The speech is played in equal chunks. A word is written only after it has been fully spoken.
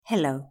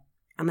Hello,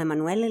 I'm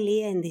Emanuela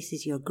Lia and this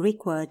is your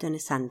Greek Word on a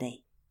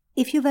Sunday.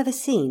 If you've ever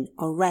seen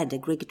or read a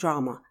Greek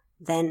drama,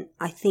 then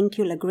I think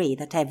you'll agree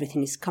that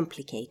everything is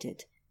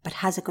complicated, but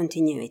has a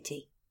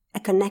continuity, a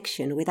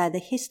connection with either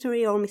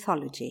history or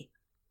mythology.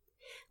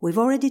 We've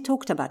already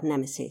talked about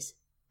Nemesis,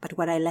 but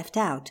what I left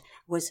out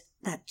was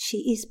that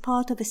she is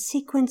part of a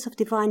sequence of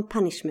divine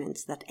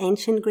punishments that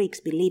ancient Greeks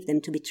believed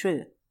them to be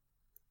true.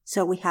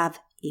 So we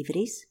have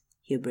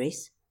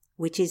hubris,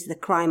 which is the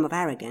crime of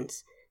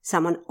arrogance,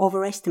 someone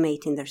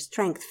overestimating their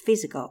strength,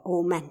 physical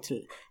or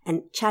mental,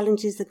 and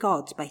challenges the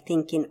gods by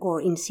thinking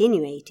or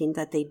insinuating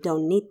that they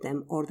don't need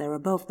them or they're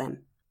above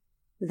them.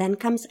 Then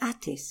comes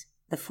Attis,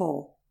 the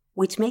fall,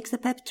 which makes the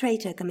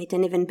perpetrator commit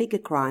an even bigger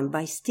crime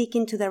by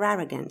sticking to their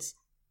arrogance.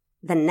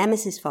 Then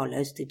Nemesis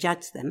follows to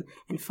judge them,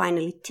 and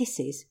finally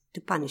Tissis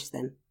to punish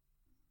them.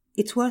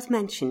 It's worth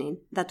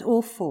mentioning that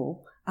all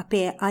four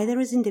appear either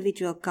as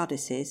individual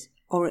goddesses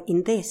or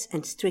in this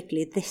and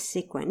strictly this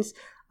sequence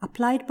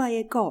applied by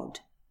a god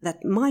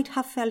that might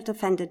have felt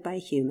offended by a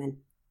human.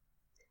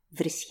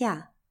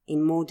 Vrisya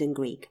in modern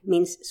Greek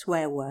means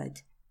swear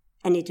word,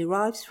 and it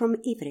derives from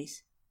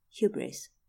hubris.